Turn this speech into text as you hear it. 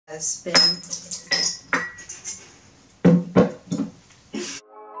has been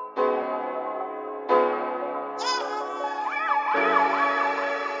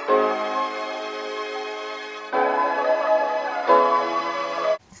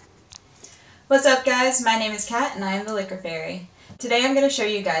What's up guys, my name is Kat and I am the Liquor Fairy. Today I'm going to show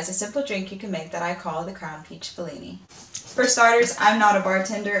you guys a simple drink you can make that I call the Crown Peach Bellini. For starters, I'm not a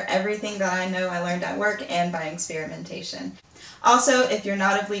bartender. Everything that I know I learned at work and by experimentation. Also, if you're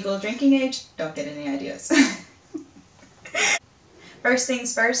not of legal drinking age, don't get any ideas. First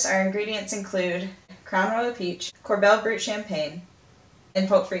things first, our ingredients include Crown Royal Peach, Corbel Brut Champagne, and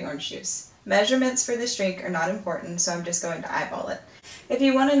pulp-free orange juice. Measurements for this drink are not important, so I'm just going to eyeball it. If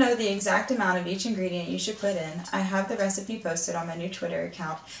you want to know the exact amount of each ingredient you should put in, I have the recipe posted on my new Twitter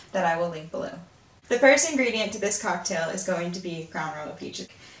account that I will link below. The first ingredient to this cocktail is going to be Crown Royal Peach.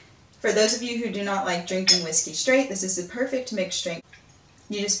 For those of you who do not like drinking whiskey straight, this is the perfect mixed drink.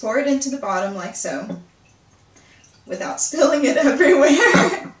 You just pour it into the bottom like so, without spilling it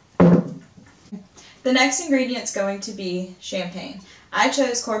everywhere. The next ingredient is going to be champagne. I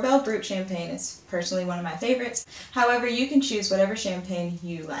chose Corbel Brut Champagne. It's personally one of my favorites. However, you can choose whatever champagne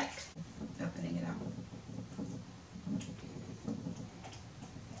you like. Opening it out.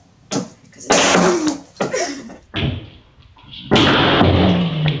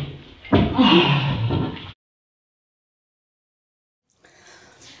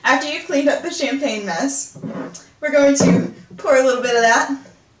 After you've cleaned up the champagne mess, we're going to pour a little bit of that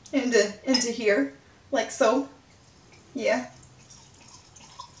into here, like so. Yeah.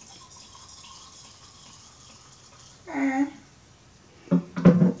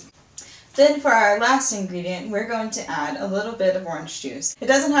 Then for our last ingredient, we're going to add a little bit of orange juice. It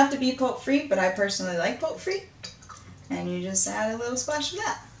doesn't have to be pulp-free, but I personally like pulp-free. And you just add a little splash of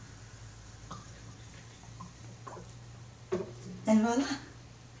that. And voila!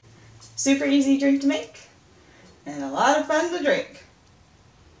 Super easy drink to make, and a lot of fun to drink.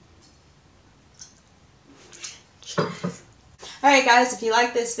 Cheers! Alright guys, if you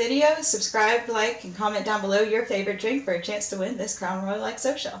like this video, subscribe, like, and comment down below your favorite drink for a chance to win this Crown Royal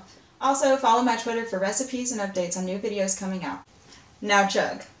XO shell. Also, follow my Twitter for recipes and updates on new videos coming out. Now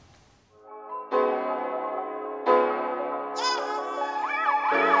chug!